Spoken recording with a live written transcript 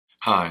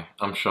Hi,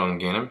 I'm Sean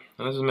Ganem,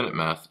 and this is Minute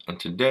Math, and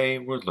today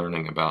we're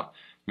learning about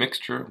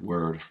mixture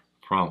word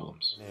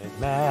problems.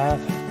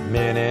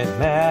 Minute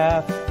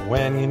Math,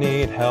 when you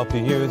need help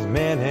you use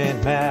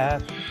Minute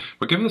Math.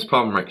 We're given this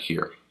problem right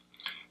here.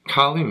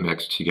 Kali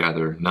mixed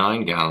together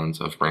 9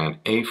 gallons of brand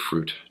A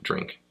fruit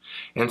drink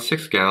and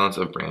 6 gallons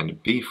of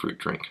brand B fruit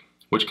drink,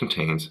 which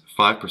contains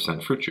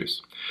 5% fruit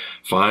juice.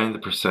 Find the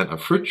percent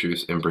of fruit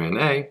juice in brand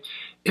A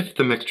if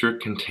the mixture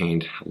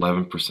contained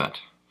 11%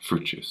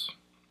 fruit juice.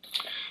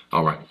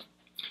 Alright,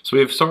 so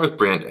we have started with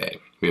brand A.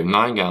 We have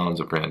 9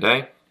 gallons of brand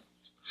A,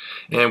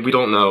 and we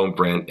don't know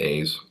brand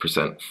A's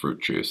percent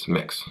fruit juice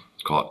mix.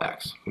 Let's call it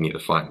X. We need to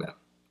find that.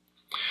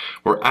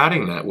 We're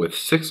adding that with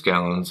 6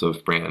 gallons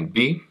of brand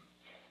B,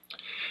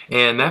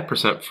 and that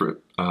percent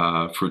fruit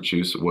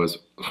juice was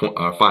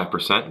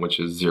 5%, which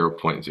is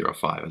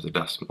 0.05 as a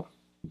decimal.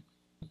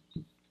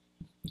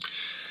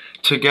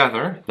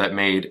 Together, that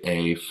made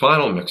a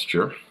final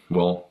mixture.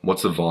 Well,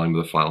 what's the volume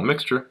of the final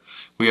mixture?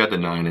 We had the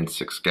 9 and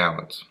 6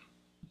 gallons.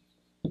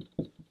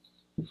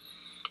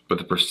 But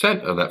the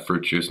percent of that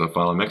fruit juice in the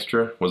final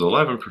mixture was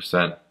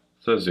 11%,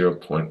 so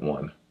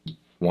 0.11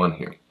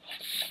 here.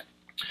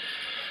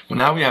 Well,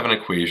 now we have an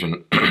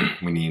equation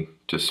we need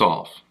to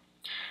solve.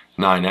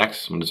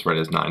 9x, I'm just write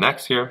it as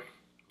 9x here,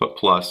 but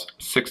plus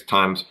 6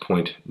 times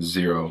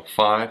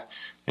 0.05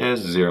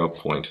 is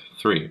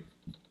 0.3.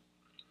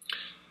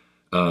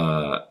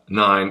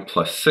 9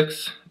 plus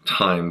 6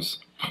 times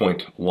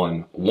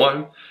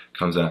 0.11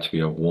 comes out to be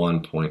a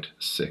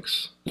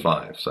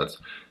 1.65. So that's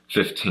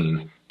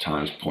 15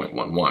 times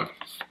 0.11.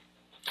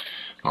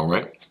 All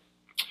right.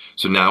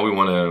 So now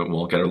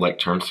we'll get our like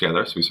terms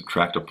together. So we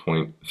subtract a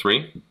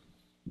 0.3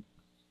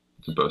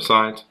 to both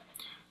sides.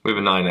 We have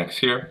a 9x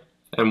here,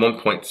 and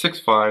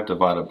 1.65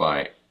 divided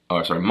by,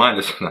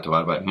 minus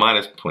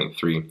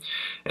 0.3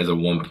 is a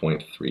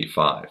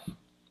 1.35.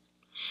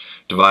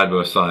 Divide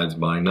both sides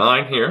by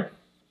 9 here,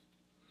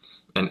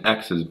 and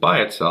x is by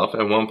itself,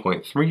 and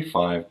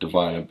 1.35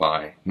 divided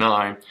by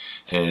 9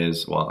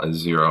 is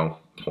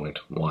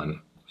 0.15.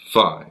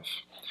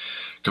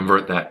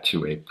 Convert that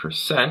to a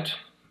percent,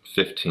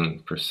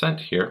 15%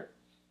 here,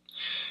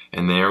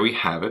 and there we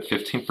have it.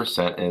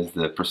 15% is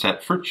the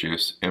percent fruit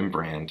juice in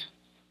brand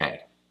A.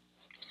 I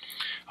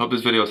hope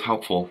this video is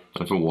helpful,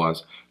 and if it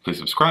was, please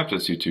subscribe to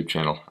this YouTube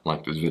channel and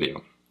like this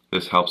video.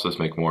 This helps us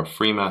make more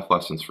free math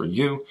lessons for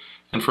you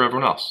and for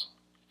everyone else.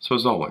 So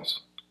as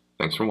always,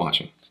 thanks for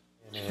watching.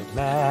 Minute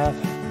Math,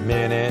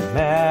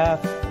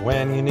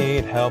 when you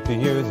need help you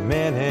use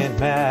Minute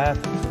Math.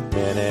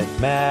 Minute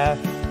Math,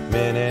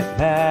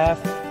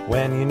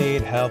 when you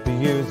need help you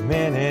use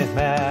Minute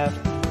Math.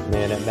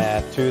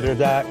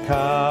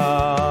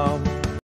 MinuteMathTutor.com